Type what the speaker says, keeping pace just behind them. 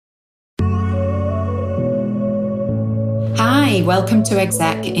Hi, welcome to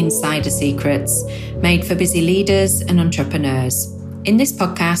Exec Insider Secrets, made for busy leaders and entrepreneurs. In this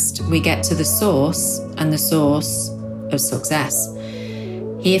podcast, we get to the source and the source of success.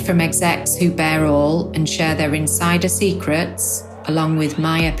 Hear from execs who bear all and share their insider secrets, along with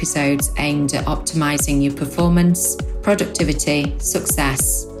my episodes aimed at optimizing your performance, productivity,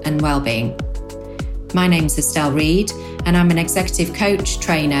 success, and well-being. My name's Estelle Reid, and I'm an executive coach,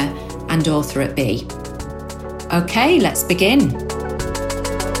 trainer, and author at Be. Okay, let's begin.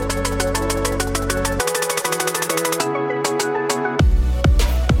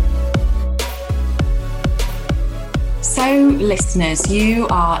 So, listeners, you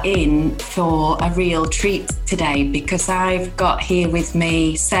are in for a real treat today because I've got here with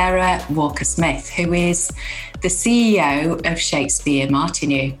me Sarah Walker-Smith, who is the CEO of Shakespeare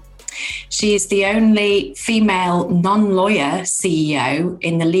Martineau. She is the only female non-lawyer CEO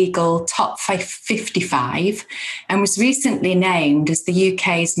in the legal top 55 and was recently named as the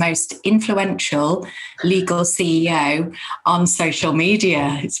UK's most influential legal CEO on social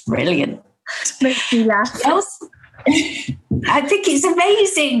media. It's brilliant. Makes me laugh. I think it's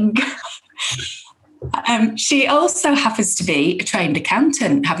amazing. She also happens to be a trained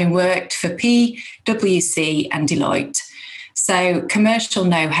accountant, having worked for PwC and Deloitte. So commercial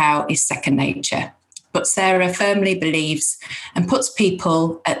know-how is second nature. But Sarah firmly believes and puts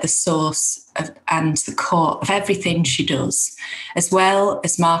people at the source of, and the core of everything she does, as well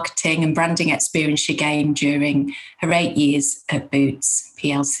as marketing and branding experience she gained during her 8 years at Boots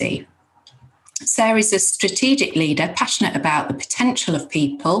PLC. Sarah is a strategic leader, passionate about the potential of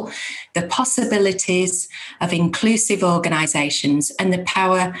people, the possibilities of inclusive organisations, and the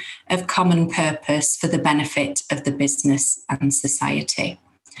power of common purpose for the benefit of the business and society.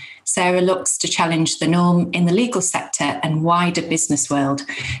 Sarah looks to challenge the norm in the legal sector and wider business world.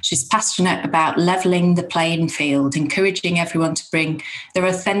 She's passionate about levelling the playing field, encouraging everyone to bring their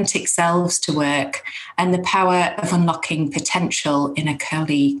authentic selves to work, and the power of unlocking potential in her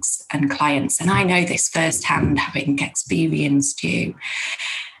colleagues and clients. And I know this firsthand, having experienced you.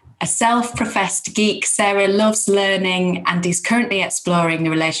 A self-professed geek, Sarah loves learning and is currently exploring the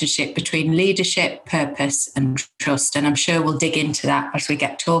relationship between leadership, purpose, and trust. And I'm sure we'll dig into that as we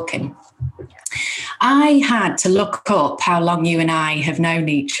get talking. I had to look up how long you and I have known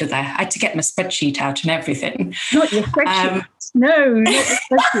each other. I had to get my spreadsheet out and everything. Not your spreadsheet. No, not your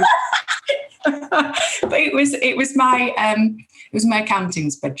spreadsheet. But it was my accounting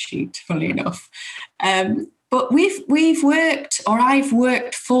spreadsheet, funnily enough. But we've worked, or I've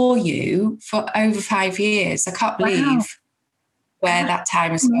worked for you for over 5 years. I can't believe where that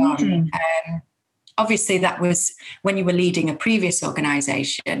time has gone. Obviously, that was when you were leading a previous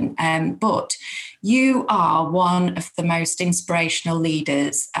organisation. But you are one of the most inspirational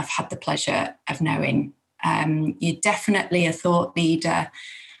leaders I've had the pleasure of knowing. You're definitely a thought leader,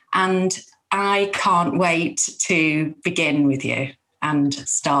 and I can't wait to begin with you and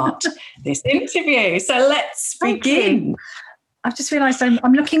start this interview. So let's begin. I've just realised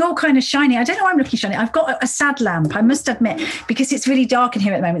I'm looking all kind of shiny. I don't know why I'm looking shiny. I've got a sad lamp, I must admit, because it's really dark in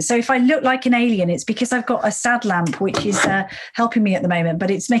here at the moment. So if I look like an alien, it's because I've got a sad lamp, which is helping me at the moment,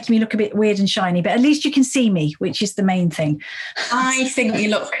 but it's making me look a bit weird and shiny. But at least you can see me, which is the main thing. I think you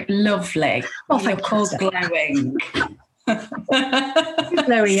look lovely. Oh, you look all glowing.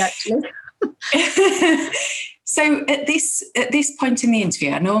 Glowy, actually. So at this point in the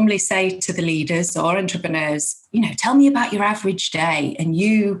interview, I normally say to the leaders or entrepreneurs, tell me about your average day. And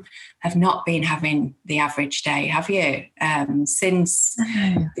you have not been having the average day, have you? Since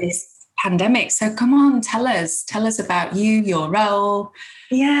this pandemic. So come on, tell us about you, your role.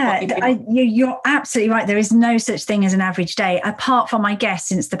 Yeah, you're absolutely right. There is no such thing as an average day. Apart from, I guess,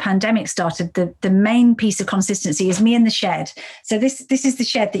 since the pandemic started, the main piece of consistency is me in the shed. So this is the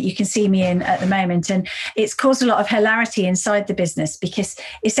shed that you can see me in at the moment. And it's caused a lot of hilarity inside the business because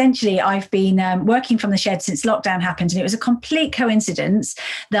essentially I've been working from the shed since lockdown happened. And it was a complete coincidence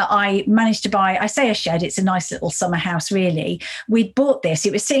that I managed to buy, I say a shed, it's a nice little summer house, really. We'd bought this.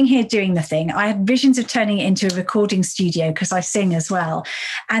 It was sitting here doing nothing. I had visions of turning it into a recording studio because I sing as well.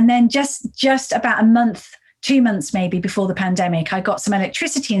 And then just about a month 2 months maybe before the pandemic, I got some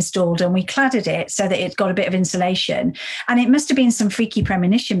electricity installed and we cladded it so that it got a bit of insulation. And it must have been some freaky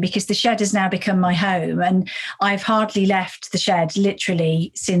premonition because the shed has now become my home and I've hardly left the shed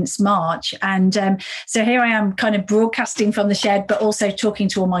literally since March. And so here I am kind of broadcasting from the shed, but also talking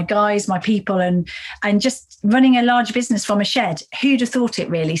to all my guys, my people, and just running a large business from a shed. Who'd have thought it,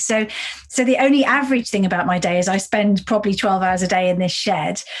 really? So the only average thing about my day is I spend probably 12 hours a day in this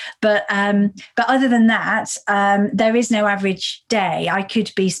shed. But other than that, that. There is no average day. I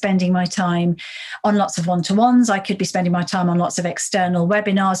could be spending my time on lots of one-to-ones. I could be spending my time on lots of external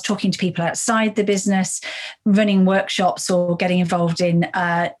webinars, talking to people outside the business, running workshops, or getting involved in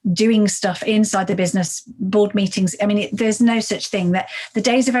doing stuff inside the business, board meetings. I mean, there's no such thing. That the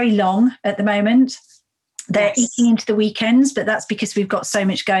days are very long at the moment. They're eating into the weekends, but that's because we've got so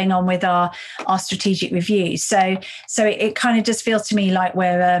much going on with our strategic review. So it kind of just feels to me like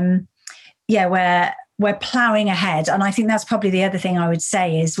we're ploughing ahead. And I think that's probably the other thing I would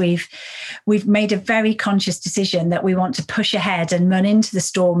say is we've made a very conscious decision that we want to push ahead and run into the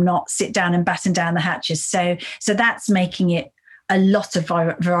storm, not sit down and batten down the hatches. So that's making it a lot of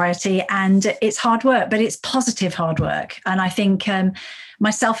variety, and it's hard work, but it's positive hard work. And I think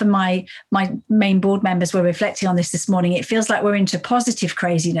myself and my main board members were reflecting on this morning. It feels like we're into positive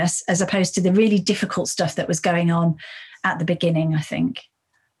craziness as opposed to the really difficult stuff that was going on at the beginning, I think.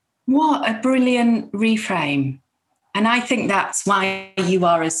 What a brilliant reframe. And I think that's why you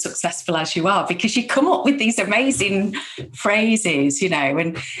are as successful as you are, because you come up with these amazing phrases, and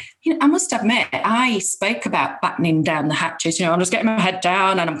I must admit, I spoke about battening down the hatches, I'm just getting my head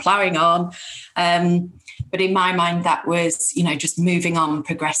down and I'm ploughing on. But in my mind, that was, just moving on,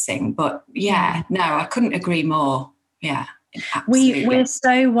 progressing. But I couldn't agree more. Yeah. We're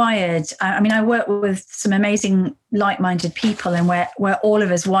so wired. I mean, I work with some amazing like-minded people, and we're all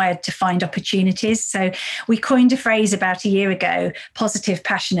of us wired to find opportunities. So we coined a phrase about a year ago, positive,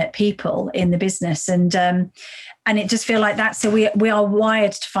 passionate people in the business. And it just feel like that. So we are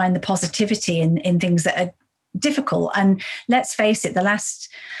wired to find the positivity in things that are difficult. And let's face it,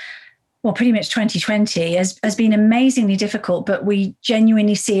 pretty much 2020 has been amazingly difficult, but we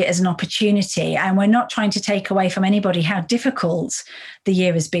genuinely see it as an opportunity. And we're not trying to take away from anybody how difficult the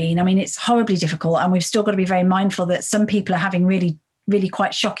year has been. I mean, it's horribly difficult. And we've still got to be very mindful that some people are having really, really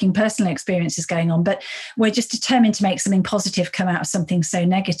quite shocking personal experiences going on. But we're just determined to make something positive come out of something so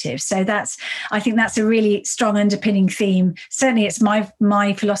negative. So I think that's a really strong underpinning theme. Certainly it's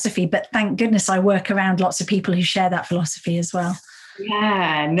my philosophy, but thank goodness I work around lots of people who share that philosophy as well.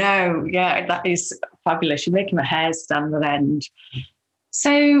 That is fabulous. You're making my hair stand on end.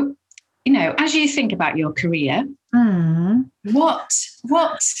 So, as you think about your career, what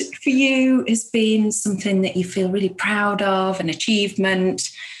for you has been something that you feel really proud of, an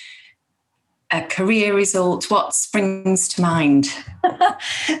achievement, a career result? What springs to mind?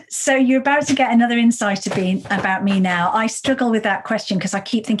 So you're about to get another insight about me now. I struggle with that question because I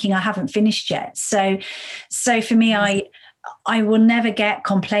keep thinking I haven't finished yet. So for me, I will never get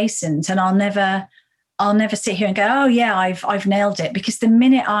complacent, and I'll never sit here and go, oh yeah, I've nailed it. Because the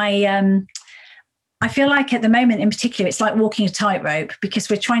minute I feel like at the moment in particular, it's like walking a tightrope because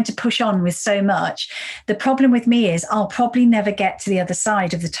we're trying to push on with so much. The problem with me is I'll probably never get to the other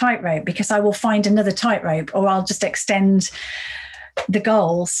side of the tightrope because I will find another tightrope, or I'll just extend the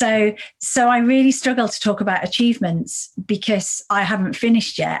goal. So I really struggle to talk about achievements because I haven't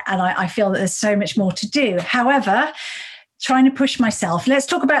finished yet. And I feel that there's so much more to do. However, trying to push myself. Let's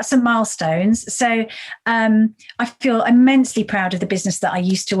talk about some milestones. So I feel immensely proud of the business that I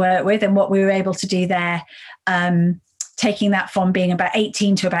used to work with and what we were able to do there, taking that from being about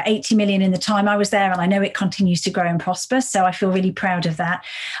 18 to about 80 million in the time I was there. And I know it continues to grow and prosper. So I feel really proud of that.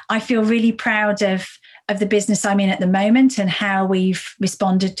 I feel really proud of the business I'm in at the moment and how we've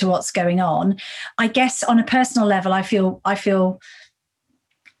responded to what's going on. I guess on a personal level, I feel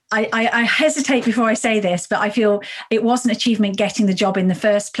I hesitate before I say this, but I feel it was an achievement getting the job in the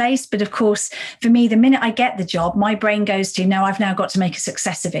first place. But of course, for me, the minute I get the job, my brain goes to, no, I've now got to make a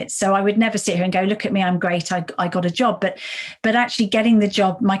success of it. So I would never sit here and go, look at me, I'm great, I got a job. But actually getting the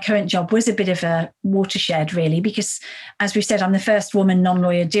job, my current job, was a bit of a watershed, really, because as we've said, I'm the first woman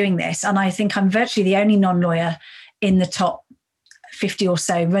non-lawyer doing this. And I think I'm virtually the only non-lawyer in the top 50 or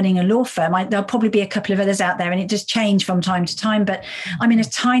so running a law firm. There'll probably be a couple of others out there, and it does change from time to time, but I'm in a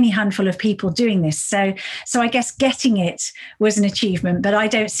tiny handful of people doing this. So I guess getting it was an achievement, but I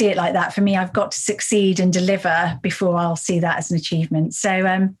don't see it like that. For me, I've got to succeed and deliver before I'll see that as an achievement.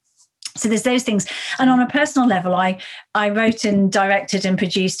 So there's those things. And on a personal level, I wrote and directed and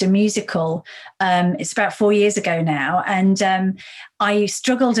produced a musical. It's about 4 years ago now. And I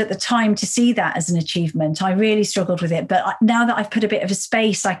struggled at the time to see that as an achievement. I really struggled with it. But now that I've put a bit of a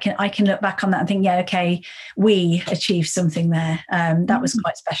space, I can look back on that and think, yeah, okay, we achieved something there. That was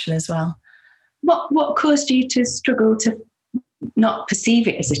quite special as well. What caused you to struggle to not perceive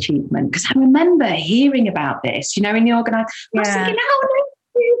it as achievement? Because I remember hearing about this, in the organisation. I was thinking,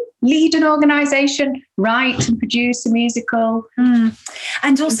 lead an organisation, write and produce a musical.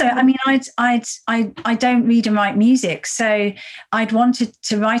 And also, I mean, I don't read and write music, so I'd wanted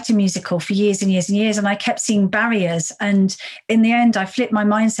to write a musical for years and years and years, and I kept seeing barriers. And in the end, I flipped my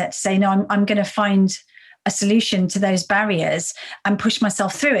mindset to say, no, I'm going to find a solution to those barriers and push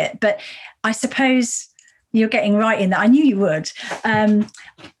myself through it. But I suppose you're getting right in that. I knew you would.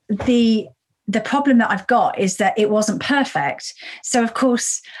 The problem that I've got is that it wasn't perfect. So of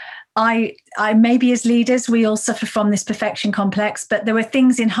course, I maybe as leaders, we all suffer from this perfection complex, but there were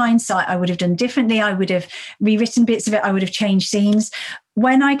things in hindsight I would have done differently. I would have rewritten bits of it. I would have changed scenes.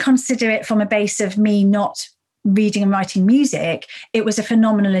 When I consider it from a base of me not reading and writing music, it was a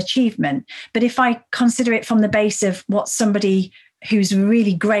phenomenal achievement. But if I consider it from the base of what somebody who's a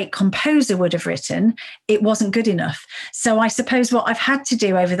really great composer would have written, it wasn't good enough. So I suppose what I've had to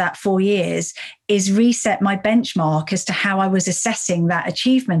do over that 4 years is reset my benchmark as to how I was assessing that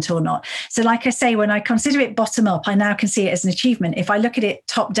achievement or not. So like I say, when I consider it bottom up, I now can see it as an achievement. If I look at it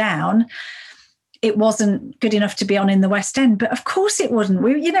top down, it wasn't good enough to be on in the West End, but of course it wouldn't.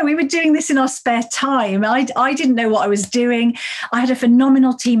 We were doing this in our spare time. I didn't know what I was doing. I had a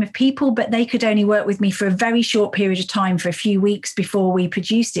phenomenal team of people, but they could only work with me for a very short period of time, for a few weeks before we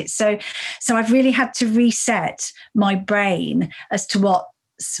produced it. So I've really had to reset my brain as to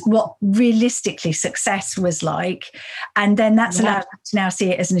what realistically success was like. And then that's allowed me to now see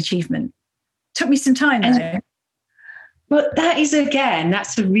it as an achievement. Took me some time though. But that's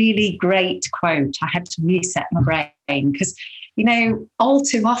a really great quote. I had to reset my brain because, all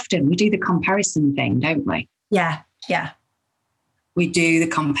too often we do the comparison thing, don't we? Yeah. We do the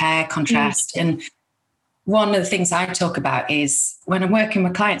compare, contrast. And one of the things I talk about is when I'm working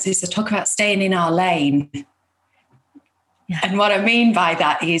with clients is I talk about staying in our lane. Yeah. And what I mean by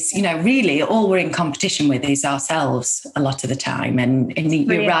that is, really all we're in competition with is ourselves a lot of the time. And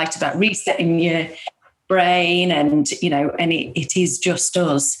you're right about resetting your brain and it is just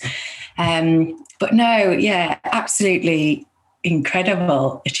us. But no, absolutely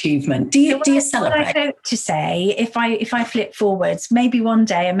incredible achievement. Do you celebrate? What I hope to say, if I flip forwards, maybe one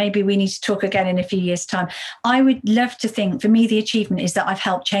day, and maybe we need to talk again in a few years' time, I would love to think, for me, the achievement is that I've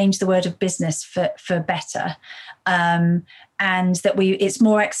helped change the world of business for better, and that it's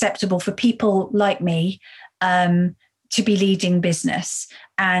more acceptable for people like me to be leading business,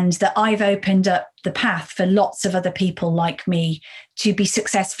 and that I've opened up the path for lots of other people like me to be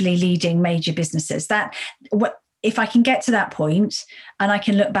successfully leading major businesses. If I can get to that point and I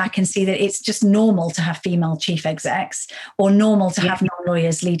can look back and see that it's just normal to have female chief execs or normal to have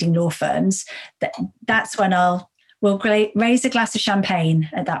non-lawyers leading law firms, that's when we'll raise a glass of champagne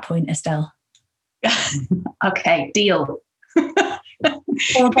at that point, Estelle. Okay, deal.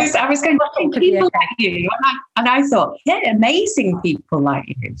 Because I was going to think people like you, and I thought, amazing people like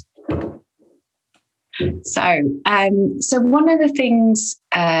you. So one of the things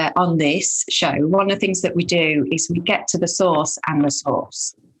on this show, one of the things that we do is we get to the source and the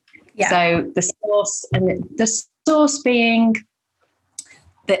source. Yeah. So the source being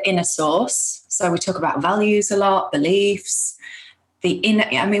the inner source. So we talk about values a lot, beliefs.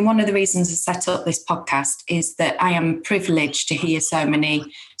 One of the reasons I set up this podcast is that I am privileged to hear so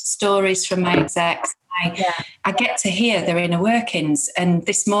many stories from my execs. I get to hear their inner workings. And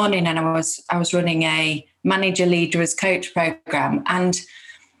this morning, I was running a manager leader as coach program, and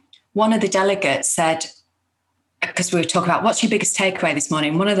one of the delegates said, because we were talking about what's your biggest takeaway this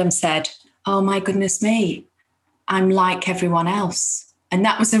morning, one of them said, "Oh my goodness me, I'm like everyone else." And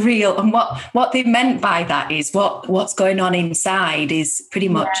that was and what they meant by that is what's going on inside is pretty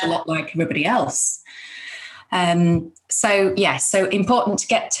much a lot like everybody else. So important to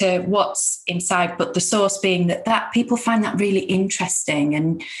get to what's inside, but the source being that people find that really interesting.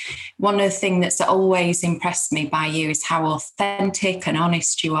 And one of the things that's always impressed me by you is how authentic and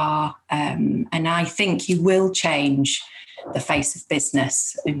honest you are. And I think you will change the face of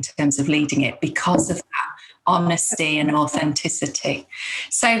business in terms of leading it because of that honesty and authenticity.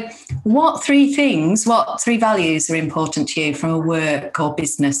 So what three values are important to you from a work or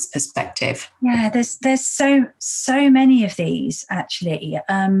business perspective? Yeah, there's so many of these actually.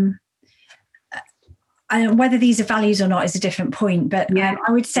 Whether these are values or not is a different point, but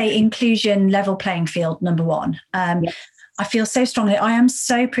I would say inclusion, level playing field, number one. I feel so strongly. I am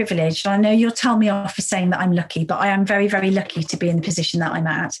so privileged. I know you'll tell me off for saying that I'm lucky, but I am very, very lucky to be in the position that I'm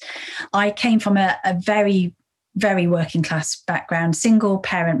at. I came from a very, very working class background, single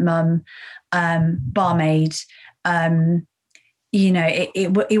parent mum, barmaid.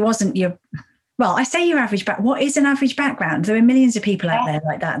 It wasn't well, I say your average what is an average background? There are millions of people out there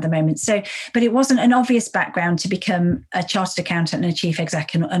like that at the moment. So, but it wasn't an obvious background to become a chartered accountant and a chief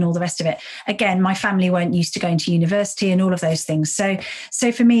exec and all the rest of it. Again, my family weren't used to going to university and all of those things. So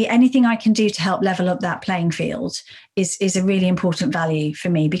for me, anything I can do to help level up that playing field is a really important value for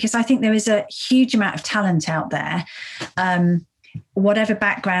me, because I think there is a huge amount of talent out there. Whatever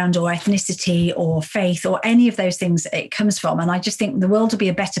background or ethnicity or faith or any of those things it comes from. And I just think the world will be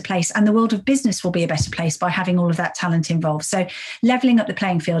a better place, and the world of business will be a better place by having all of that talent involved. So leveling up the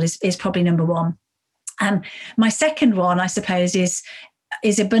playing field is probably number one. My second one, I suppose,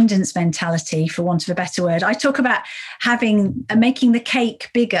 is abundance mentality, for want of a better word. I talk about making the cake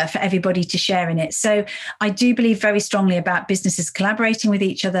bigger for everybody to share in it. So I do believe very strongly about businesses collaborating with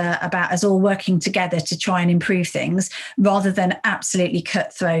each other, about us all working together to try and improve things, rather than absolutely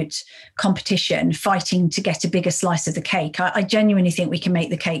cutthroat competition, fighting to get a bigger slice of the cake. I genuinely think we can make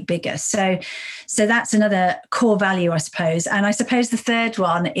the cake bigger. So that's another core value, I suppose. And I suppose the third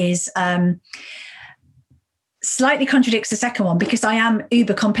one is slightly contradicts the second one, because I am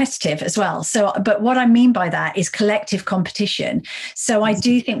uber competitive as well. So, but what I mean by that is collective competition. So I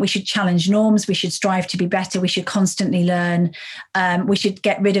do think we should challenge norms. We should strive to be better. We should constantly learn. We should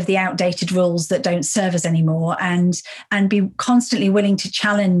get rid of the outdated rules that don't serve us anymore, and be constantly willing to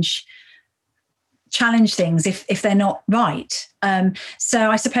challenge things if they're not right.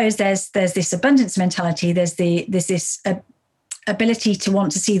 So I suppose there's this abundance mentality. There's this ability to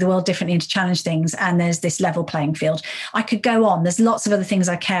want to see the world differently and to challenge things, and there's this level playing field. I could go on. There's lots of other things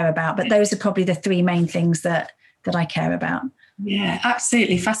I care about, but those are probably the three main things that I care about. Yeah,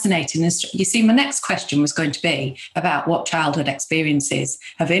 absolutely fascinating. You see, my next question was going to be about what childhood experiences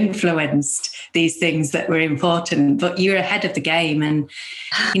have influenced these things that were important, but you're ahead of the game. And,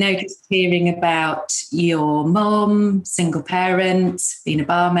 just hearing about your mum, single parent, being a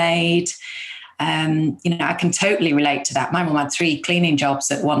barmaid, I can totally relate to that. My mum had 3 cleaning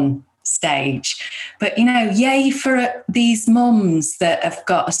jobs at one stage. But, yay for these mums that have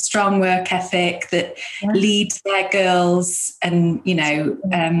got a strong work ethic, that lead their girls, and,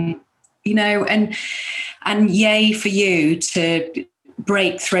 and yay for you to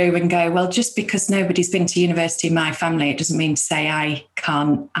break through and go, well, just because nobody's been to university in my family, it doesn't mean to say I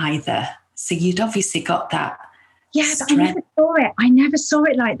can't either. So you'd obviously got that. Yeah, but I never saw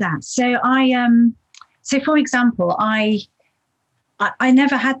it like that. So so for example, I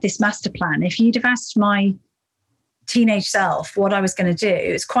never had this master plan. If you'd have asked my teenage self what I was going to do,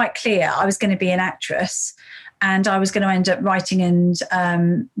 it's quite clear I was going to be an actress, and I was going to end up writing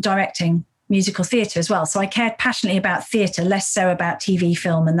and directing musical theatre as well. So I cared passionately about theatre, less so about TV,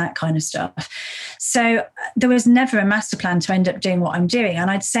 film, and that kind of stuff. So there was never a master plan to end up doing what I'm doing.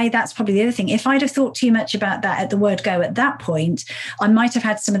 And I'd say that's probably the other thing. If I'd have thought too much about that at the word go at that point, I might have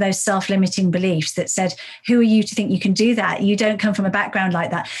had some of those self-limiting beliefs that said, who are you to think you can do that? You don't come from a background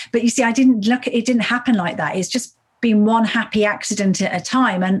like that. But you see, it didn't happen like that. It's just been one happy accident at a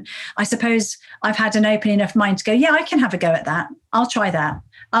time. And I suppose I've had an open enough mind to go, yeah, I can have a go at that. I'll try that.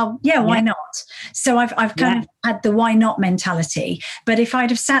 Why not? So I've kind of had the why not mentality. But if I'd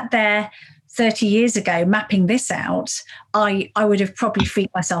have sat there 30 years ago mapping this out, I would have probably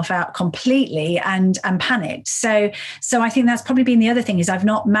freaked myself out completely and panicked. So I think that's probably been the other thing, is I've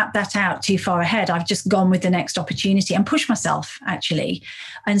not mapped that out too far ahead. I've just gone with the next opportunity and pushed myself actually,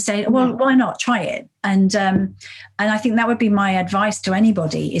 and say, well, why not try it? And I think that would be my advice to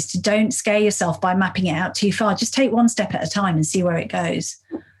anybody, is to don't scare yourself by mapping it out too far. Just take one step at a time and see where it goes.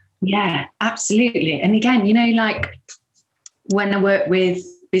 Yeah, absolutely. And again, like when I work with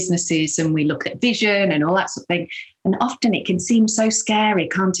businesses and we look at vision and all that sort of thing, and often it can seem so scary,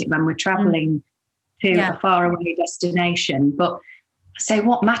 can't it, when we're traveling to a faraway destination? But I say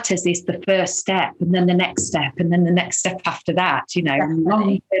what matters is the first step, and then the next step, and then the next step after that. And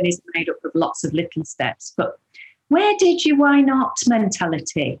long term is made up of lots of little steps. But where did your why not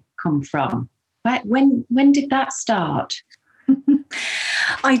mentality come from? When did that start?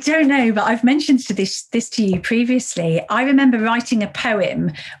 I don't know, but I've mentioned this to you previously. I remember writing a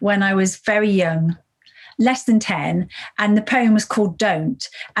poem when I was very young, less than 10, and the poem was called Don't.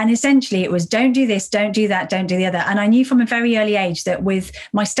 And essentially it was, don't do this, don't do that, don't do the other. And I knew from a very early age that with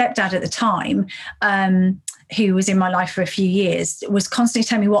my stepdad at the time, who was in my life for a few years, was constantly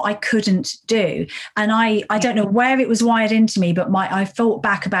telling me what I couldn't do. And I don't know where it was wired into me, but I thought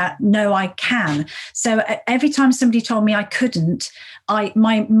back about, no, I can. So every time somebody told me I couldn't,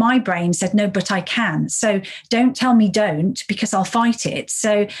 my brain said, no, but I can. So don't tell me don't, because I'll fight it.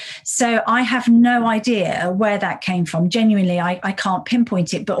 So I have no idea where that came from. Genuinely, I can't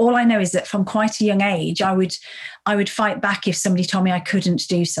pinpoint it. But all I know is that from quite a young age, I I would fight back if somebody told me I couldn't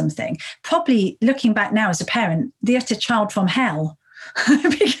do something. Probably looking back now as a parent, the utter child from hell.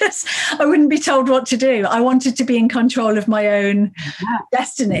 Because I wouldn't be told what to do. I wanted to be in control of my own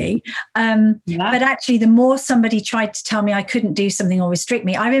destiny. But actually, the more somebody tried to tell me I couldn't do something or restrict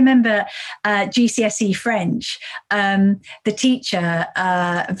me, I remember GCSE French, the teacher,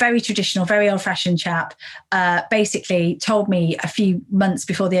 very traditional, very old-fashioned chap, basically told me a few months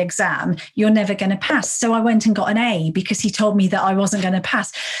before the exam, you're never going to pass. So I went and got an A because he told me that I wasn't going to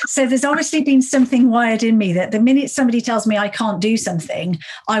pass. So there's obviously been something wired in me that the minute somebody tells me I can't do something,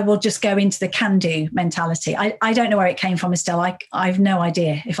 I will just go into the can-do mentality. I don't know where it came from, Estelle. I've no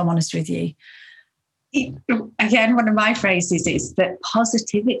idea, if I'm honest with you. Again, one of my phrases is that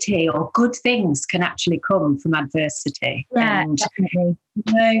positivity or good things can actually come from adversity. Yeah, and, definitely.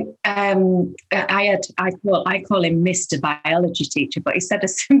 You know, I call him Mr. Biology teacher, but he said a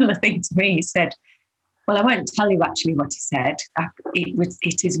similar thing to me. He said, well, I won't tell you actually what he said.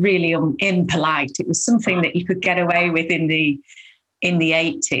 It is really impolite. It was something that you could get away with in the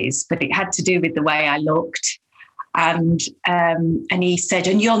 80s, but it had to do with the way I looked. And he said,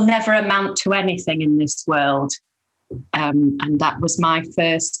 and you'll never amount to anything in this world. And that was my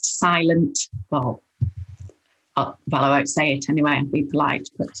first silent, well, I won't say it anyway, I'll be polite,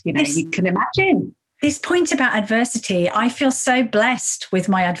 but you can imagine. This point about adversity, I feel so blessed with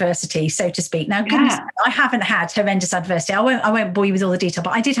my adversity, so to speak. Now, goodness, I haven't had horrendous adversity. I won't bore you with all the detail,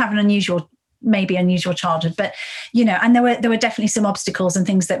 but I did have an unusual childhood. But and there were definitely some obstacles and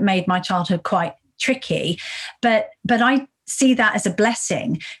things that made my childhood quite tricky. But I see that as a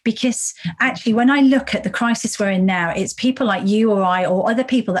blessing, because actually when I look at the crisis we're in now, it's people like you or I or other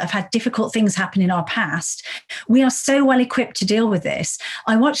people that have had difficult things happen in our past. We are so well equipped to deal with this.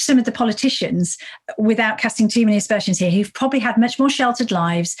 I watch some of the politicians, without casting too many aspersions here, who've probably had much more sheltered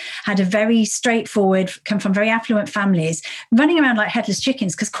lives, had a very straightforward, come from very affluent families, running around like headless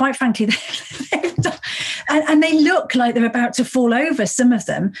chickens, because quite frankly, and they look like they're about to fall over, some of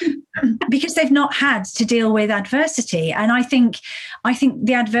them, because they've not had to deal with adversity. And I think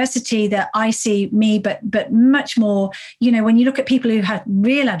the adversity that I see but much more, when you look at people who had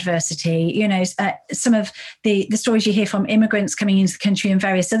real adversity, some of the stories you hear from immigrants coming into the country and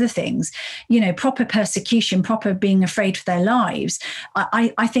various other things, proper persecution, proper being afraid for their lives.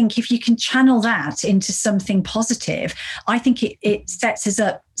 I think if you can channel that into something positive, I think it sets us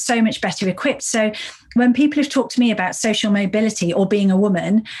up so much better equipped. So when people have talked to me about social mobility or being a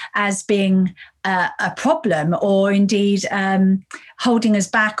woman as being a problem, or indeed holding us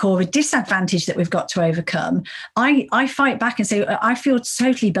back, or a disadvantage that we've got to overcome, I fight back and say I feel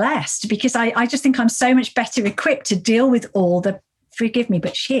totally blessed, because I just think I'm so much better equipped to deal with all the, forgive me,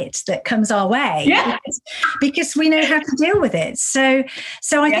 but shit that comes our way, because we know how to deal with it. So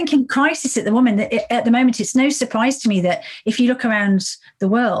I think in crisis at the moment, it's no surprise to me that if you look around the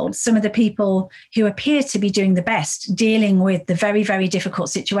world, some of the people who appear to be doing the best, dealing with the very, very difficult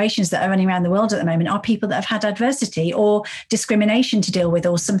situations that are running around the world at the moment, are people that have had adversity or discrimination to deal with,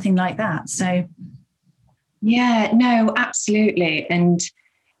 or something like that. So, yeah, no, absolutely. And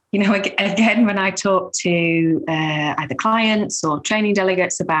again, when I talk to either clients or training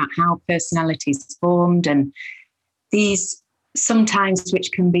delegates about how personality is formed, and these sometimes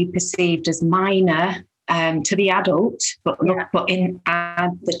which can be perceived as minor to the adult, but in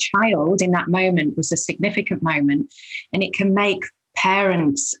the child in that moment was a significant moment, and it can make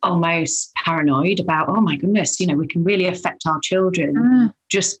parents almost paranoid about, oh my goodness, we can really affect our children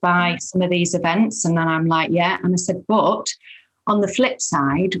just by some of these events. And then I'm like, yeah, and I said, but on the flip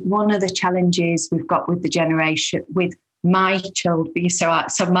side, one of the challenges we've got with the generation, with my child, so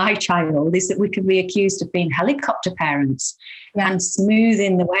my child, is that we can be accused of being helicopter parents and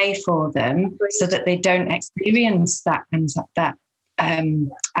smoothing the way for them so that they don't experience that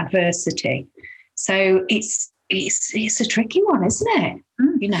adversity. So it's a tricky one, isn't it?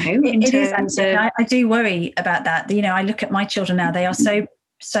 It is. I do worry about that. I look at my children now; they are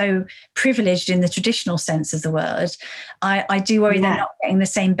so privileged in the traditional sense of the word. I do worry they're not getting the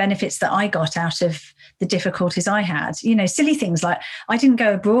same benefits that I got out of the difficulties I had. Silly things like I didn't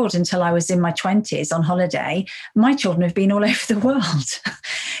go abroad until I was in my 20s on holiday. My children have been all over the world.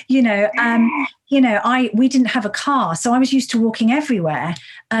 We didn't have a car, so I was used to walking everywhere.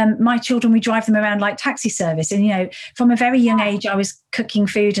 My children, we drive them around like taxi service. And, from a very young age, I was cooking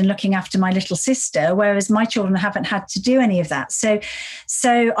food and looking after my little sister, whereas my children haven't had to do any of that. So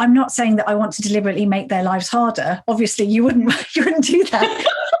I'm not saying that I want to deliberately make their lives harder. Obviously, you wouldn't do that.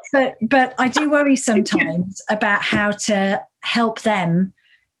 But I do worry sometimes about how to help them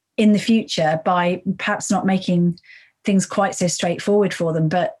in the future by perhaps not making things quite so straightforward for them.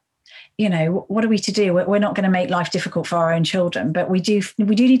 But what are we to do? We're not going to make life difficult for our own children, but we do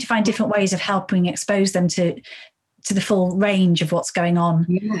need to find different ways of helping expose them to the full range of what's going on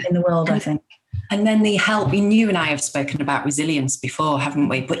in the world, I think. And then the help, you and I have spoken about resilience before, haven't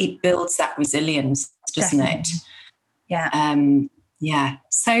we? But it builds that resilience, doesn't it? Yeah.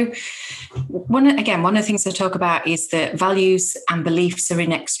 So one of the things I talk about is that values and beliefs are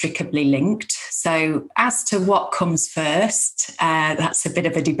inextricably linked. So as to what comes first, that's a bit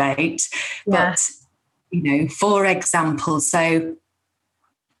of a debate. Yeah. But, for example, so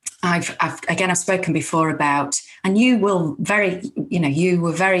I've spoken before about, and you were very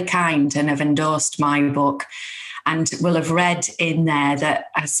kind and have endorsed my book, and will have read in there that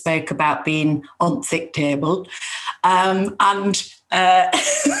I spoke about being on thick table, and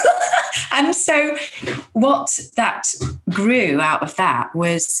so what that grew out of that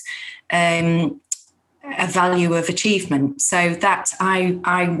was a value of achievement. So that I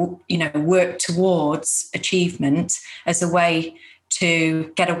work towards achievement as a way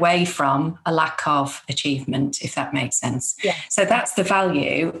to get away from a lack of achievement, if that makes sense. Yeah. So that's the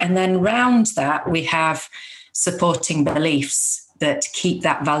value. And then round that, we have supporting beliefs that keep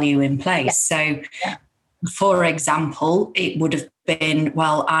that value in place. So, for example, it would have been,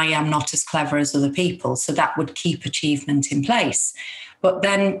 well, I am not as clever as other people. So that would keep achievement in place. But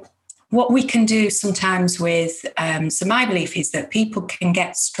then what we can do sometimes with, so my belief is that people can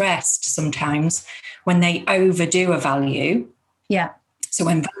get stressed sometimes when they overdo a value. Yeah. So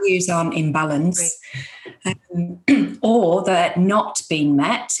when values aren't in balance, or they're not being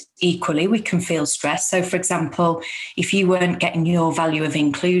met equally, we can feel stress. So, for example, if you weren't getting your value of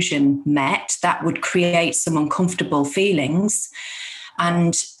inclusion met, that would create some uncomfortable feelings.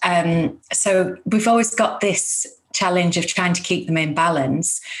 And so we've always got this challenge of trying to keep them in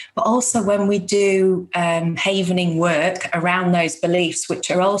balance. But also when we do havening work around those beliefs, which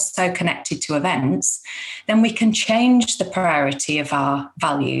are also connected to events, then we can change the priority of our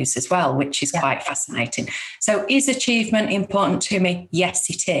values as well, which is quite fascinating. So is achievement important to me? Yes,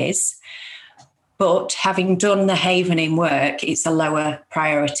 it is. But having done the havening work, it's a lower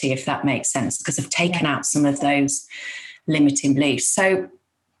priority, if that makes sense, because I've taken out some of those limiting beliefs. So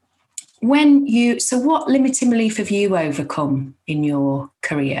what limiting belief have you overcome in your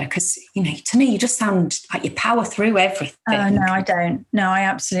career? Because, to me, you just sound like you power through everything. Oh, no, I don't. No, I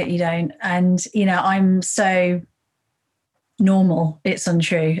absolutely don't. And, I'm so normal, it's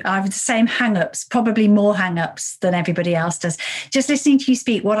untrue. I have the same hang-ups, probably more hang-ups than everybody else does. Just listening to you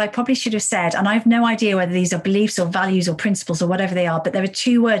speak, what I probably should have said, and I have no idea whether these are beliefs or values or principles or whatever they are, but there are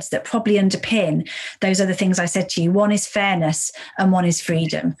two words that probably underpin those other things I said to you. One is fairness and one is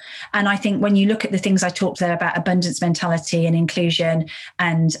freedom. And I think when you look at the things I talked there about abundance mentality and inclusion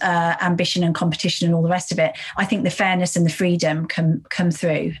and ambition and competition and all the rest of it, I think the fairness and the freedom come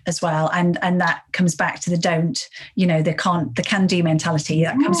through as well. And that comes back to the don't, the can-do mentality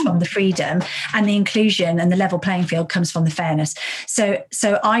that comes from the freedom, and the inclusion and the level playing field comes from the fairness. So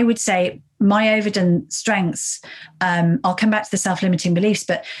I would say my overdone strengths, I'll come back to the self-limiting beliefs,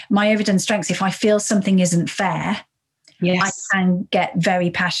 but my overdone strengths, if I feel something isn't fair, yes, I can get very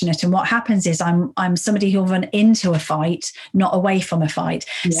passionate. And what happens is I'm somebody who'll run into a fight, not away from a fight.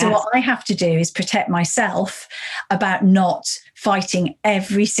 Yes. So what I have to do is protect myself about not fighting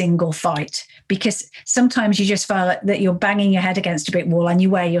every single fight, because sometimes you just feel that you're banging your head against a brick wall and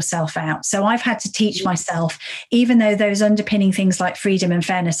you wear yourself out. So I've had to teach myself, even though those underpinning things like freedom and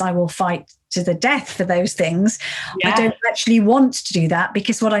fairness, I will fight to the death for those things. I don't actually want to do that,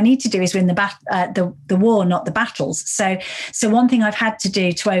 because what I need to do is win the war, not the battles. So one thing I've had to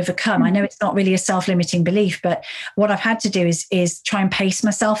do to overcome, I know it's not really a self-limiting belief, but what I've had to do is try and pace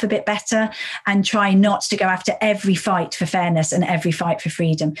myself a bit better and try not to go after every fight for fairness and every fight for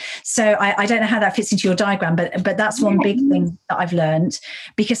freedom. So I don't know how that fits into your diagram, but that's one big thing that I've learned,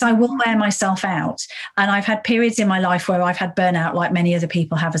 because I will wear myself out. And I've had periods in my life where I've had burnout, like many other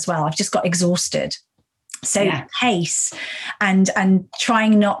people have as well. I've just got exhausted. So pace and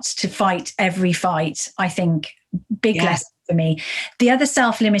trying not to fight every fight, I think, big lesson for me. The other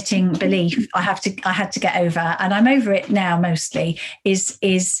self-limiting belief I had to get over, and I'm over it now mostly, is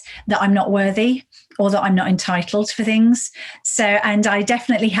that I'm not worthy, or that I'm not entitled for things. So, and I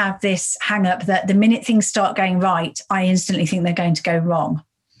definitely have this hang up that the minute things start going right, I instantly think they're going to go wrong.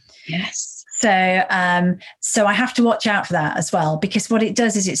 Yes. So I have to watch out for that as well, because what it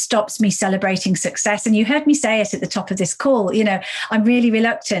does is it stops me celebrating success. And you heard me say it at the top of this call, I'm really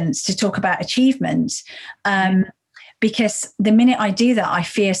reluctant to talk about achievement, because the minute I do that, I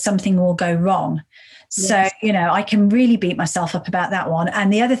fear something will go wrong. So, Yes. I can really beat myself up about that one.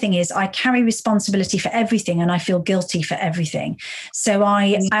 And the other thing is I carry responsibility for everything and I feel guilty for everything. So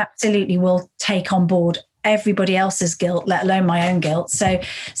I absolutely will take on board everybody else's guilt, let alone my own guilt. So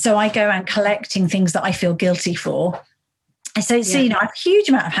I go around collecting things that I feel guilty for. So I have a huge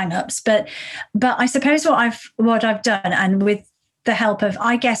amount of hang-ups, but I suppose what I've done, and with the help of,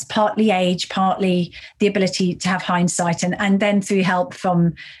 I guess, partly age, partly the ability to have hindsight, and then through help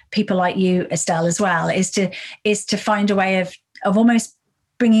from people like you, Estelle, as well, is to find a way of almost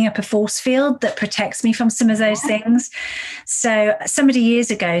bringing up a force field that protects me from some of those things. So somebody years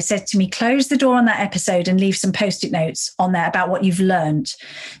ago said to me, close the door on that episode and leave some post-it notes on there about what you've learned.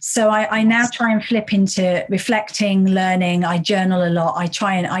 So I now try and flip into reflecting, learning. I journal a lot. I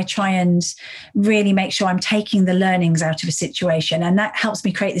try and really make sure I'm taking the learnings out of a situation. And that helps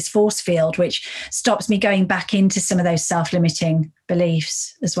me create this force field, which stops me going back into some of those self-limiting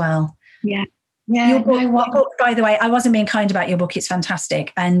beliefs as well. Yeah. Yeah, your book, by the way, I wasn't being kind about your book. It's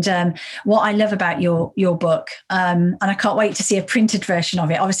fantastic. And what I love about your book, and I can't wait to see a printed version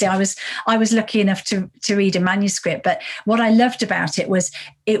of it. Obviously, I was lucky enough to read a manuscript, but what I loved about it was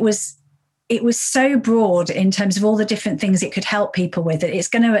so broad in terms of all the different things it could help people with.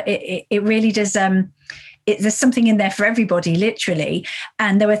 It really does. There's something in there for everybody, literally.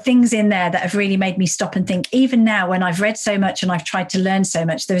 And there were things in there that have really made me stop and think. Even now, when I've read so much and I've tried to learn so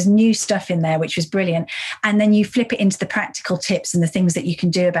much, there's new stuff in there, which was brilliant. And then you flip it into the practical tips and the things that you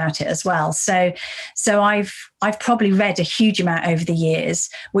can do about it as well. So I've probably read a huge amount over the years,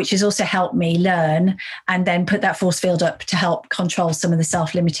 which has also helped me learn and then put that force field up to help control some of the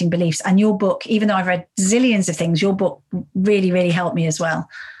self-limiting beliefs. And your book, even though I've read zillions of things, your book really, really helped me as well.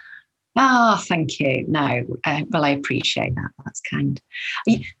 Thank you. No, well, I appreciate that. That's kind.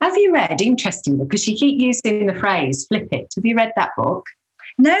 Have you read, interestingly, because you keep using the phrase flip it. Have you read that book?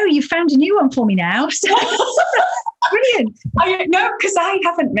 No, you found a new one for me now. Brilliant. No, because I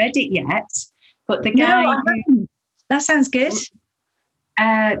haven't read it yet. But the guy... No, that sounds good.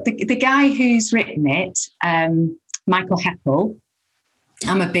 The guy who's written it, Michael Heppel,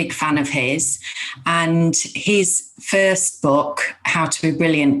 I'm a big fan of his, and his first book, How to Be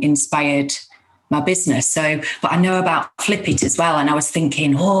Brilliant, inspired my business. So, but I know about Flip It as well, and I was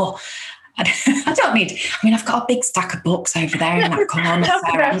thinking, I don't need. I mean, I've got a big stack of books over there in that corner.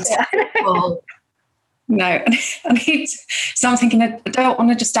 No, I need. So I'm thinking, I don't want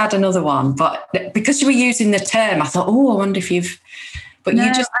to just add another one, but because you were using the term, I thought, I wonder if you've. But no,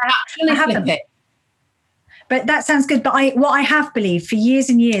 you just actually flip it. But that sounds good. But what I have believed for years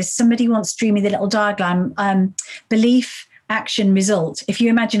and years, somebody once drew me the little diagram, belief, action, result. If you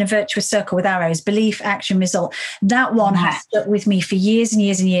imagine a virtuous circle with arrows, belief, action, result, that one has stuck with me for years and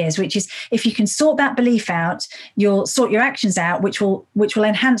years and years, which is if you can sort that belief out, you'll sort your actions out, which will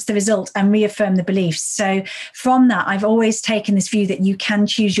enhance the result and reaffirm the beliefs. So from that, I've always taken this view that you can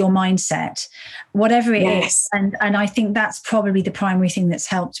choose your mindset, whatever it is. And I think that's probably the primary thing that's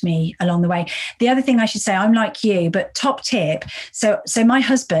helped me along the way. The other thing I should say, I'm like you, but top tip. So my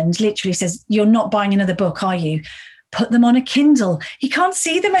husband literally says, you're not buying another book, are you? Put them on a Kindle. He can't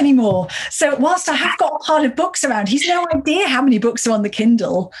see them anymore. So whilst I have got a pile of books around, he's no idea how many books are on the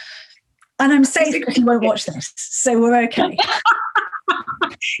Kindle. And I'm safe because he won't watch this. So we're okay.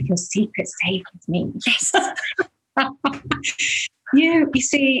 Your secret's safe with me. Yes. You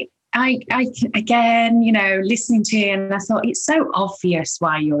see, I again, listening to you, and I thought it's so obvious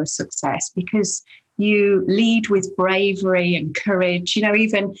why you're a success, because you lead with bravery and courage.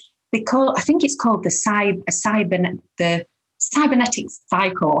 Even I think it's called the cybernetic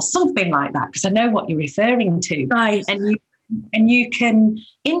cycle or something like that, because I know what you're referring to. Right. And you can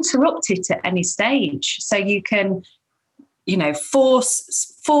interrupt it at any stage. So you can,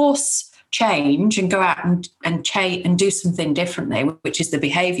 force change and go out and change and do something differently, which is the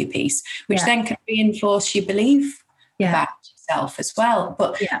behaviour piece, which then can reinforce your belief about yourself as well.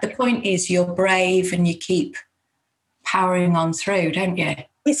 But the point is, you're brave and you keep powering on through, don't you?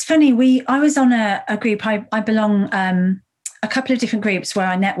 It's funny. I was on a group. I belong a couple of different groups where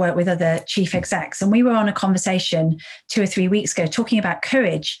I network with other chief execs, and we were on a conversation 2 or 3 weeks ago talking about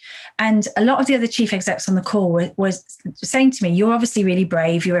courage. And a lot of the other chief execs on the call was saying to me, "You're obviously really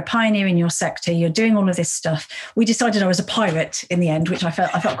brave. You're a pioneer in your sector. You're doing all of this stuff." We decided I was a pirate in the end, which I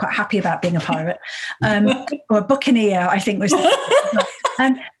felt quite happy about being a pirate, or a buccaneer, I think was.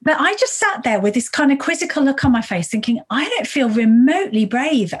 But I just sat there with this kind of quizzical look on my face thinking, I don't feel remotely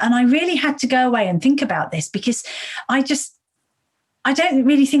brave. And I really had to go away and think about this, because I don't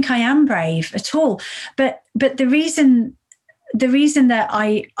really think I am brave at all. But the reason that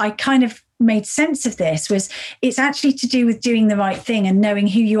I kind of made sense of this was it's actually to do with doing the right thing and knowing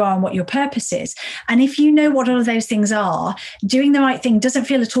who you are and what your purpose is. And if you know what all of those things are, doing the right thing doesn't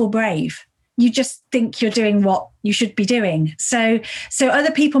feel at all brave. You just think you're doing what you should be doing. So other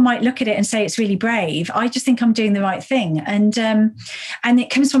people might look at it and say it's really brave. I just think I'm doing the right thing. And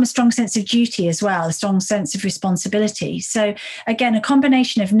it comes from a strong sense of duty as well, a strong sense of responsibility. So again, a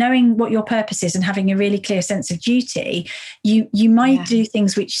combination of knowing what your purpose is and having a really clear sense of duty, you might do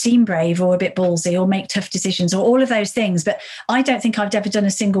things which seem brave or a bit ballsy or make tough decisions or all of those things. But I don't think I've ever done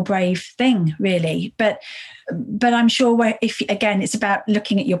a single brave thing, really. But I'm sure if again, it's about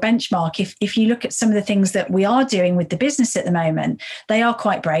looking at your benchmark. If you look at some of the things that we are doing with the business at the moment, they are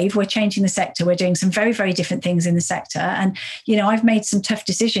quite brave. We're changing the sector. We're doing some very, very different things in the sector. And, I've made some tough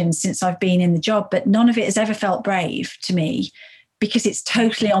decisions since I've been in the job, but none of it has ever felt brave to me because it's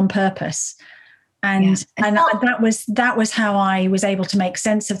totally on purpose. And that was how I was able to make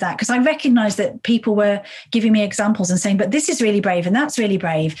sense of that, because I recognized that people were giving me examples and saying, but this is really brave and that's really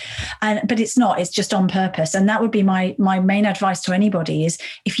brave. But it's not, it's just on purpose. And that would be my main advice to anybody is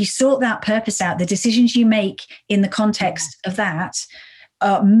if you sort that purpose out, the decisions you make in the context of that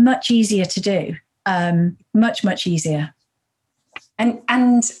are much easier to do, much, much easier.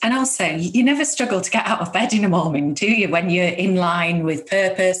 And also, you never struggle to get out of bed in the morning, do you, when you're in line with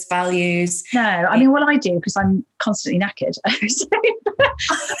purpose, values? No, I mean, well, I do because I'm constantly knackered.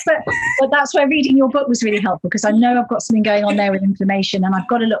 but that's where reading your book was really helpful, because I know I've got something going on there with inflammation and I've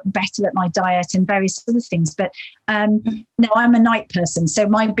got to look better at my diet and various other things. But no, I'm a night person. So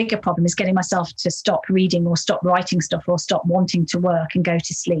my bigger problem is getting myself to stop reading or stop writing stuff or stop wanting to work and go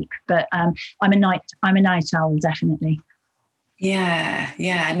to sleep. But I'm a night owl, definitely. Yeah,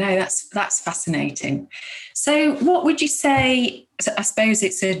 no, that's fascinating. So what would you say, I suppose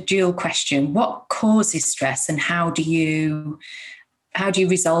it's a dual question, what causes stress and how do you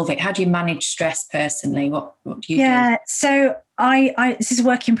resolve it? How do you manage stress personally? What do you do? Yeah, so I this is a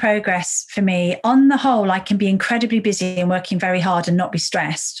work in progress for me. On the whole, I can be incredibly busy and working very hard and not be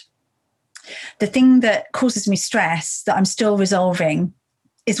stressed. The thing that causes me stress that I'm still resolving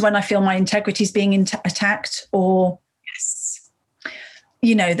is when I feel my integrity is being attacked or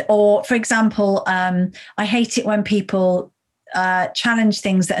or for example, I hate it when people challenge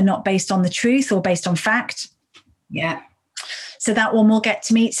things that are not based on the truth or based on fact. Yeah. So that one will get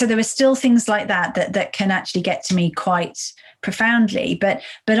to me. So there are still things like that can actually get to me quite profoundly. But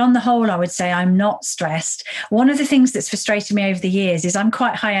on the whole, I would say I'm not stressed. One of the things that's frustrated me over the years is I'm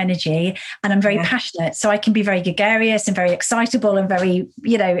quite high energy and I'm very passionate. So I can be very gregarious and very excitable and very,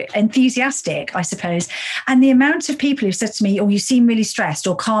 enthusiastic, I suppose. And the amount of people who've said to me, oh, you seem really stressed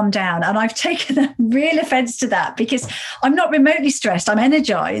or calm down. And I've taken a real offense to that because I'm not remotely stressed. I'm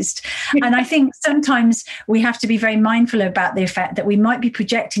energized. And I think sometimes we have to be very mindful about the effect that we might be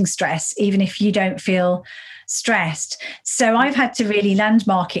projecting stress, even if you don't feel stressed. So I've had to really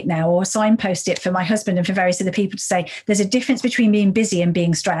landmark it now or signpost it for my husband and for various other people to say there's a difference between being busy and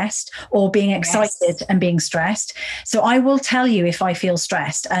being stressed or being excited and being stressed. So I will tell you if I feel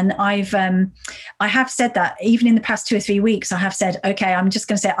stressed. And I have said that even in the past 2 or 3 weeks, I have said, okay, I'm just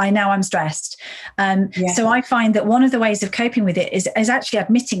going to say, I know I'm stressed. So I find that one of the ways of coping with it is actually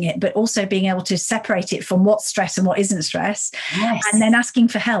admitting it, but also being able to separate it from what's stress and what isn't stress. And then asking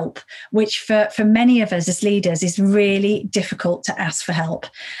for help, which for many of us as leaders is really difficult to ask for help.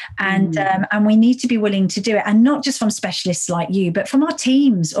 And we need to be willing to do it. And not just from specialists like you, but from our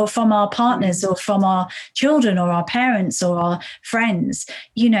teams or from our partners or from our children or our parents or our friends.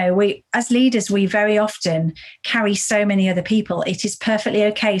 We, as leaders, we very often carry so many other people. It is perfectly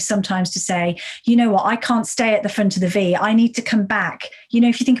okay sometimes to say, you know what, I can't stay at the front of the V. I need to come back.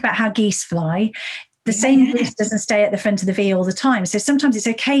 If you think about how geese fly, the same goose doesn't stay at the front of the V all the time. So sometimes it's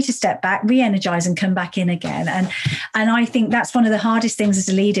okay to step back, re-energize and come back in again. And I think that's one of the hardest things as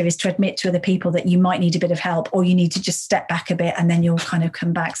a leader is to admit to other people that you might need a bit of help or you need to just step back a bit and then you'll kind of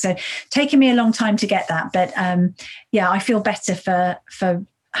come back. So taken me a long time to get that. But I feel better for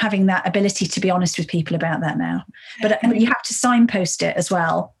having that ability to be honest with people about that now. But you have to signpost it as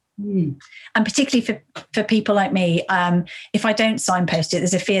well. And particularly for people like me, if I don't signpost it,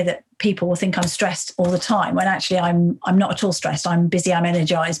 there's a fear that people will think I'm stressed all the time, when actually I'm not at all stressed. I'm busy, I'm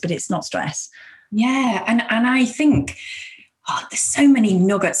energized, but it's not stress. Yeah, and I think there's so many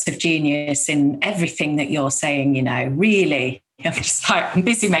nuggets of genius in everything that you're saying, really. I'm just I'm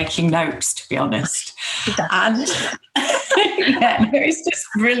busy making notes, to be honest. And, Yeah, no, it's just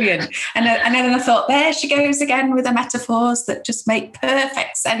brilliant. And then I thought, there she goes again with the metaphors that just make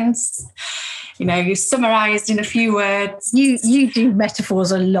perfect sense. You know, you summarised in a few words. You do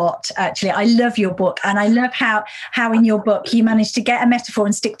metaphors a lot, actually. I love your book, and I love how in your book you manage to get a metaphor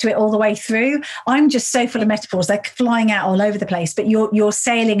and stick to it all the way through. I'm just so full of metaphors; they're flying out all over the place. But your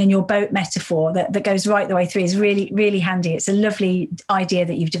sailing and your boat metaphor that goes right the way through is really, really handy. It's a lovely idea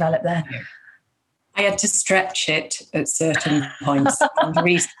that you've developed there. I had to stretch it at certain points.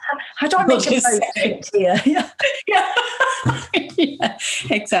 How do I make a boat fit here? Yeah,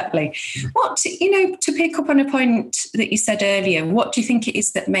 exactly. What, to pick up on a point that you said earlier, what do you think it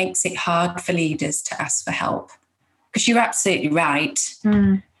is that makes it hard for leaders to ask for help? Because you're absolutely right.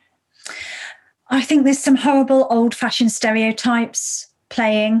 I think there's some horrible old-fashioned stereotypes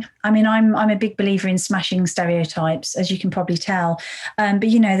playing. I mean, I'm a big believer in smashing stereotypes, as you can probably tell. But,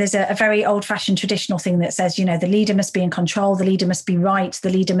 there's a very old-fashioned traditional thing that says, the leader must be in control, the leader must be right, the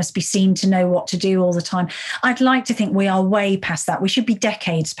leader must be seen to know what to do all the time. I'd like to think we are way past that. We should be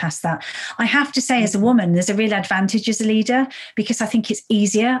decades past that. I have to say, as a woman, there's a real advantage as a leader, because I think it's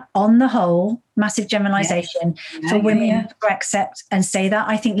easier on the whole, massive generalization, for women to accept and say that.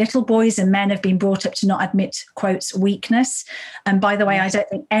 I think little boys and men have been brought up to not admit, quotes, weakness. And by the way, I don't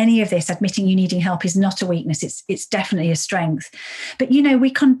think any of this, admitting you needing help, is not a weakness. It's definitely a strength. But, we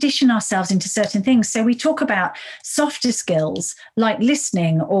condition ourselves into certain things. So we talk about softer skills like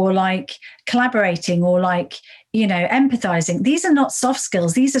listening or like collaborating or like, empathizing. These are not soft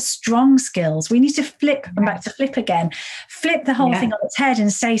skills. These are strong skills. We need to flip the whole thing on its head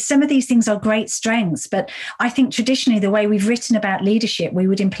and say some of these things are great strengths. But I think traditionally, the way we've written about leadership, we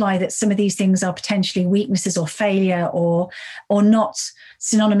would imply that some of these things are potentially weaknesses or failure or not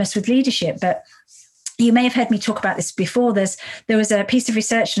synonymous with leadership. But you may have heard me talk about this before. There was a piece of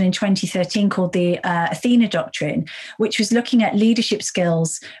research done in 2013 called the Athena Doctrine, which was looking at leadership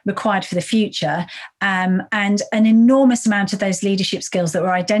skills required for the future. And an enormous amount of those leadership skills that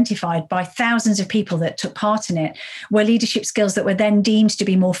were identified by thousands of people that took part in it were leadership skills that were then deemed to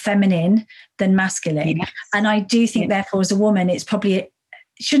be more feminine than masculine. Yes. And I do think, therefore, as a woman, it's probably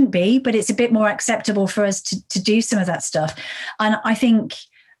shouldn't be, but it's a bit more acceptable for us to do some of that stuff. And I think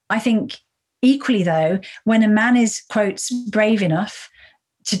equally, though, when a man is, quotes, brave enough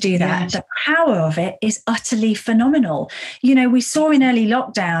to do that, the power of it is utterly phenomenal. We saw in early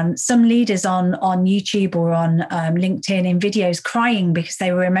lockdown some leaders on YouTube or on LinkedIn in videos crying because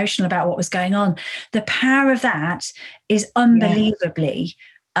they were emotional about what was going on. The power of that is unbelievably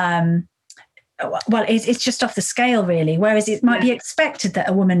well, it's just off the scale, really. Whereas it might be expected that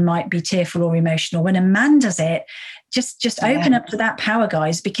a woman might be tearful or emotional. When a man does it, just open up to that power,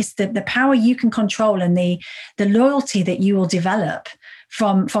 guys, because the power you can control and the loyalty that you will develop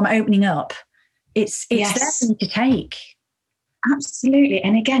from opening up, it's there for you to take. Absolutely.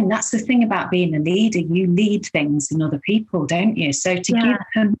 And again, that's the thing about being a leader. You lead things in other people, don't you? So to give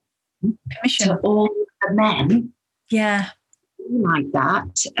permission to all the men like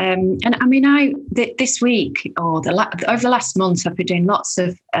that. And I mean, this week or over the last month, I've been doing lots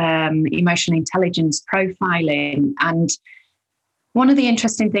of emotional intelligence profiling. And one of the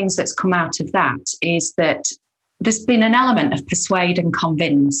interesting things that's come out of that is that there's been an element of persuade and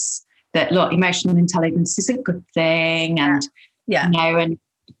convince that, look, emotional intelligence is a good thing. And, and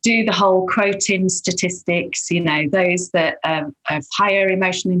do the whole quoting statistics, those that have higher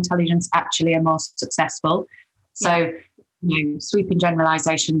emotional intelligence actually are more successful. So, sweeping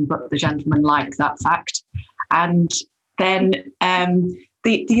generalization, but the gentlemen like that fact. And then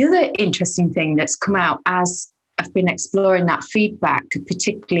the other interesting thing that's come out as I've been exploring that feedback,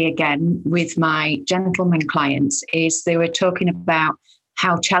 particularly again with my gentleman clients, is they were talking about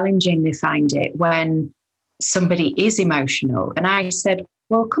how challenging they find it when somebody is emotional. And I said,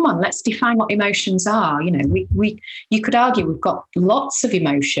 well, come on, let's define what emotions are. You could argue we've got lots of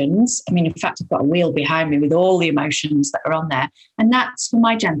emotions. I mean, in fact, I've got a wheel behind me with all the emotions that are on there. And that's for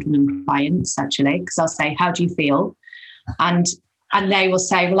my gentleman clients, actually, because I'll say, how do you feel? And they will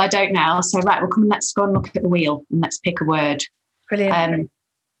say, well, I don't know. I'll say, right, well, come on, let's go and look at the wheel and let's pick a word. Brilliant.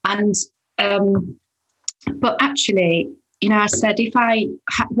 But actually, I said,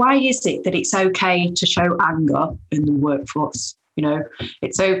 why is it that it's okay to show anger in the workforce?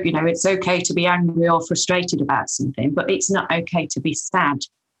 It's okay to be angry or frustrated about something, but it's not okay to be sad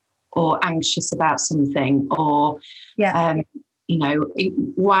or anxious about something. Or, why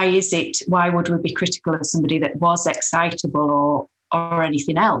would we be critical of somebody that was excitable or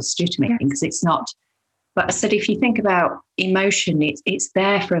anything else? Do you know what I mean? Because it's not. But I said, if you think about emotion, it's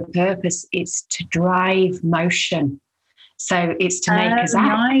there for a purpose. It's to drive motion. So it's to make us act.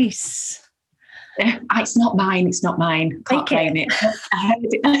 Nice. It's not mine. It's not mine. Can't claim it. I heard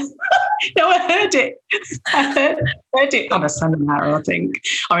it. No, I heard it. I heard it on a seminar, I think,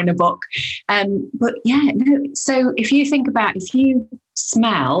 or in a book. But yeah, no. So if you think about, if you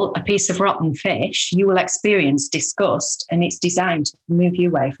smell a piece of rotten fish, you will experience disgust, and it's designed to move you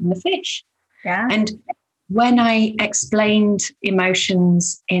away from the fish. Yeah. And when I explained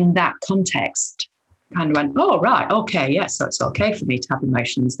emotions in that context, kind of went, oh, right, okay, yes, so it's okay for me to have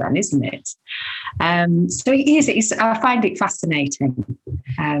emotions then, isn't it? So it is, I find it fascinating.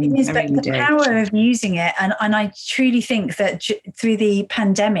 It is, but the power of using it, and I truly think that through the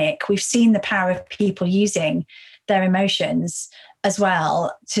pandemic, we've seen the power of people using their emotions as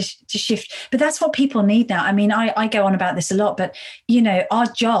well to shift. But that's what people need now. I mean, I go on about this a lot, but, you know, our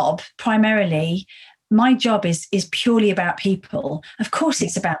job primarily, my job is purely about people. Of course,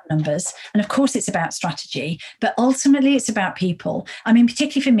 it's about numbers, and of course, it's about strategy, but ultimately, it's about people. I mean,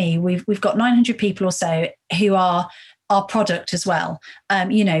 particularly for me, we've got 900 people or so who are our product as well.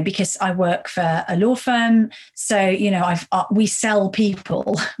 You know, because I work for a law firm, so you know, we sell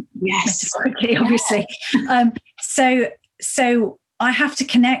people, yes, metaphorically, obviously. So I have to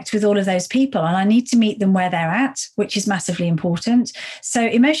connect with all of those people, and I need to meet them where they're at, which is massively important. So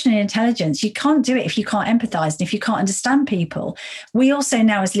emotional intelligence, you can't do it if you can't empathize and if you can't understand people. We also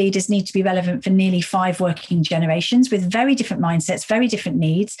now as leaders need to be relevant for nearly 5 working generations with very different mindsets, very different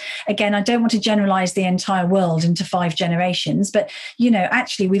needs. Again, I don't want to generalize the entire world into 5 generations, but you know,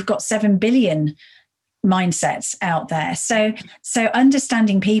 actually we've got 7 billion mindsets out there. So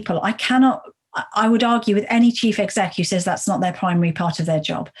understanding people, I would argue with any chief exec who says that's not their primary part of their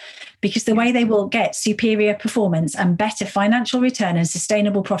job, because the way they will get superior performance and better financial return and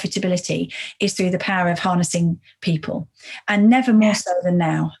sustainable profitability is through the power of harnessing people, and never more so than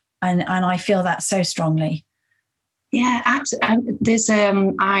now. And I feel that so strongly. Yeah,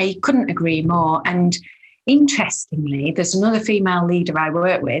 absolutely. I couldn't agree more. And interestingly, there's another female leader I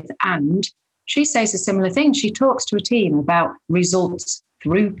work with, and she says a similar thing. She talks to a team about results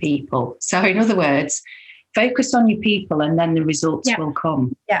through people. So in other words, focus on your people and then the results will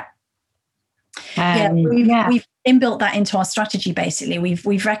come. Yeah. We've inbuilt that into our strategy. Basically,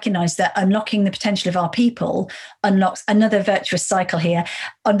 we've recognized that unlocking the potential of our people unlocks another virtuous cycle here,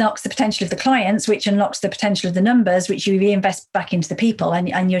 unlocks the potential of the clients, which unlocks the potential of the numbers, which you reinvest back into the people,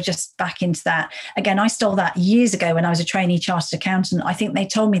 and you're just back into that. Again, I stole that years ago when I was a trainee chartered accountant. I think they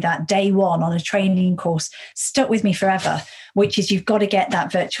told me that day one on a training course, stuck with me forever, which is you've got to get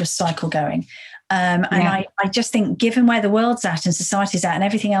that virtuous cycle going. And I just think, given where the world's at and society's at and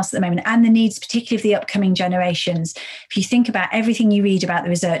everything else at the moment, and the needs, particularly of the upcoming generations, if you think about everything you read about the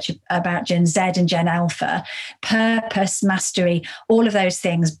research about Gen Z and Gen Alpha, purpose, mastery, all of those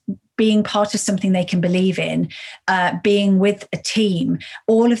things, being part of something they can believe in, being with a team,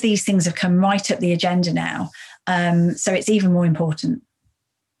 all of these things have come right up the agenda now. So it's even more important.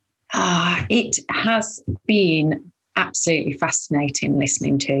 It has been absolutely fascinating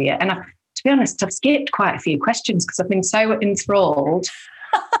listening to you. And to be honest, I've skipped quite a few questions because I've been so enthralled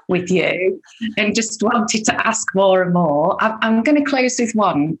with you and just wanted to ask more and more. I'm going to close with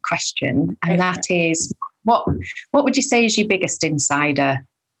one question, and that is, what would you say is your biggest insider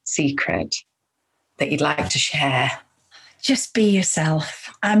secret that you'd like to share? Just be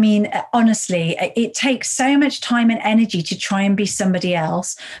yourself. I mean, honestly, it takes so much time and energy to try and be somebody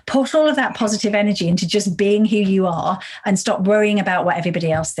else. Put all of that positive energy into just being who you are and stop worrying about what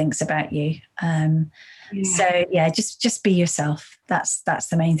everybody else thinks about you. So just be yourself. That's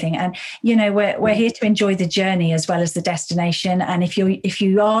the main thing. And you know, we're here to enjoy the journey as well as the destination. And if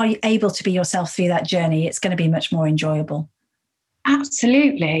you are able to be yourself through that journey, it's going to be much more enjoyable.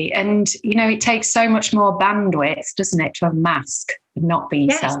 Absolutely. And, you know, it takes so much more bandwidth, doesn't it, to unmask and not be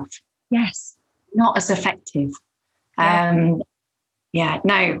yourself. Yes. Not as effective. Well,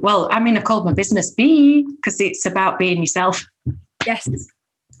 I mean, I called my business Be, because it's about being yourself. Yes.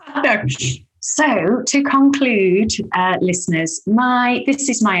 So to conclude, listeners, this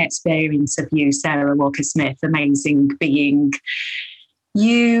is my experience of you, Sarah Walker-Smith, amazing being.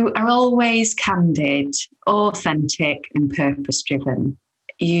 You are always candid, authentic, and purpose-driven.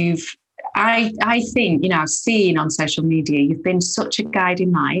 I think, you know, I've seen on social media, you've been such a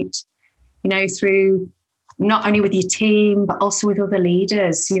guiding light, you know, through not only with your team, but also with other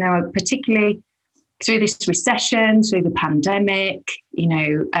leaders, you know, particularly through this recession, through the pandemic, you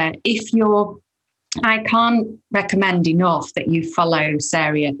know, I can't recommend enough that you follow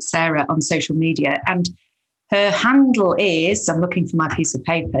Sarah on social media. And her handle is, I'm looking for my piece of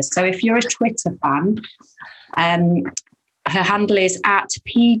paper. So if you're a Twitter fan, her handle is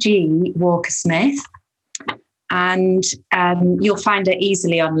 @PG Walker-Smith. and you'll find her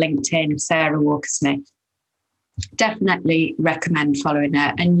easily on LinkedIn, Sarah Walker-Smith. Definitely recommend following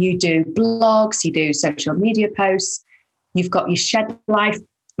her. And you do blogs, you do social media posts, you've got your Shed Life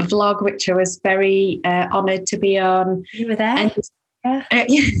vlog, which I was very honoured to be on. You were there? And, yeah.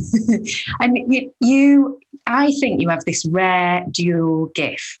 And you, I think you have this rare dual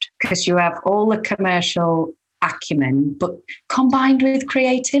gift, because you have all the commercial acumen, but combined with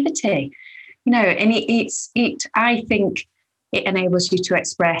creativity, you know, and I think it enables you to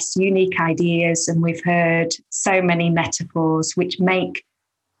express unique ideas. And we've heard so many metaphors which make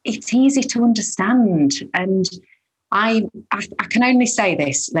it easy to understand. And I can only say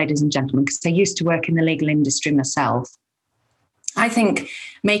this, ladies and gentlemen, because I used to work in the legal industry myself. I think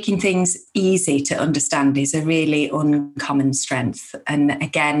making things easy to understand is a really uncommon strength. And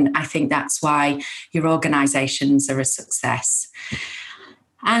again, I think that's why your organisations are a success.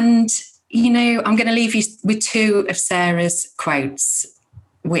 And, you know, I'm going to leave you with two of Sarah's quotes,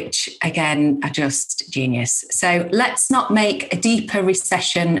 which again are just genius. So, let's not make a deeper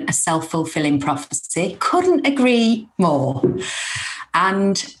recession a self-fulfilling prophecy. Couldn't agree more.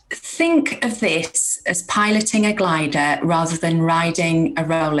 And think of this as piloting a glider rather than riding a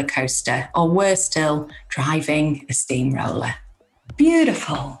roller coaster, or worse still, driving a steamroller.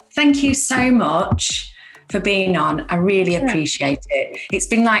 Beautiful. Thank you so much for being on. I really appreciate it. It's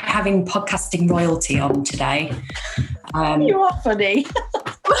been like having podcasting royalty on today. You are funny.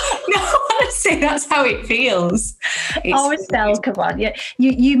 No, honestly, that's how it feels. Estelle, come on. Yeah,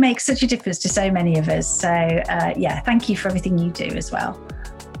 you make such a difference to so many of us. So, thank you for everything you do as well.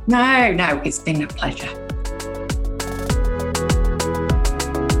 No, it's been a pleasure.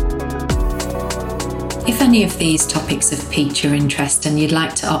 If any of these topics have piqued your interest and you'd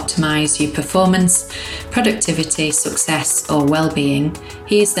like to optimise your performance, productivity, success, or well-being,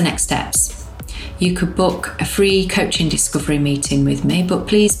 here's the next steps. You could book a free coaching discovery meeting with me, but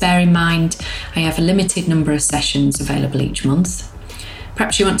please bear in mind I have a limited number of sessions available each month.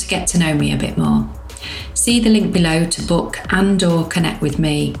 Perhaps you want to get to know me a bit more. See the link below to book and/or connect with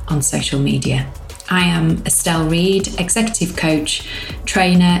me on social media. I am Estelle Reid, executive coach,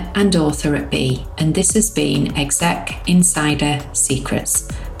 trainer and author at Be, and this has been Exec Insider Secrets.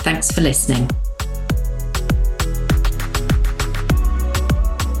 Thanks for listening.